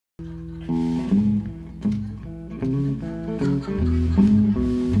Said,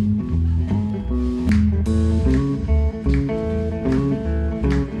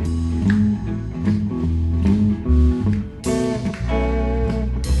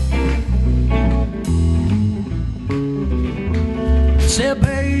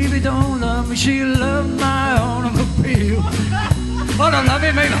 baby, don't love me, she loved my automobile. Hold on, love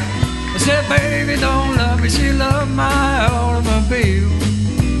me, baby. I said, baby, don't love me, she loved my automobile.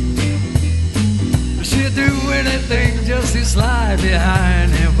 She'd do anything just to slide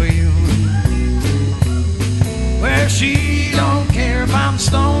behind that wheel. Well, she don't care if I'm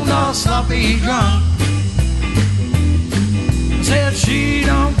stoned or sloppy drunk. I said, she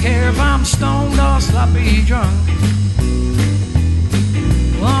don't care if I'm stoned or sloppy drunk.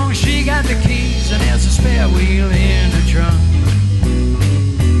 Long as she got the keys and there's a spare wheel in the trunk.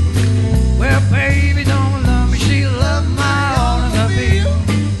 Well, baby, don't love me, she loved my automobile.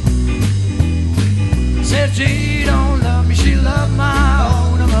 Said she don't love me, she loved my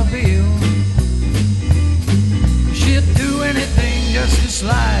automobile. She'd do anything just to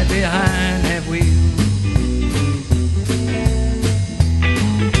slide behind that wheel.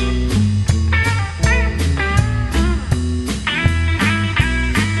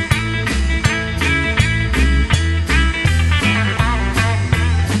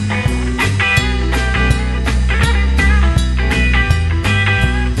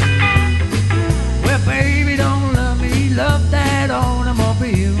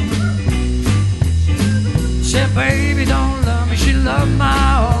 Said, baby, don't love me, she loved my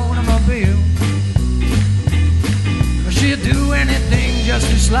automobile. She'd do anything just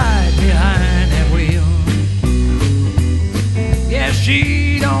to slide behind that wheel. Yeah,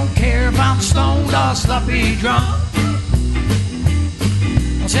 she don't care if I'm stoned or sloppy drunk.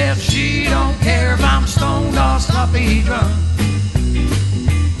 I said, she don't care if I'm stoned or sloppy drunk.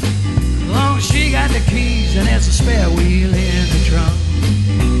 As long as she got the keys and there's a spare wheel in the trunk.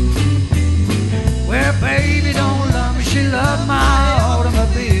 Well, baby, don't love me, she loved my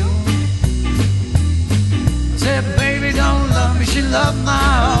automobile. I said, baby, don't love me, she loved my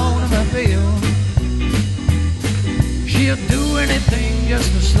automobile. She'll do anything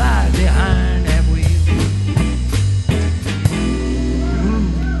just to slide behind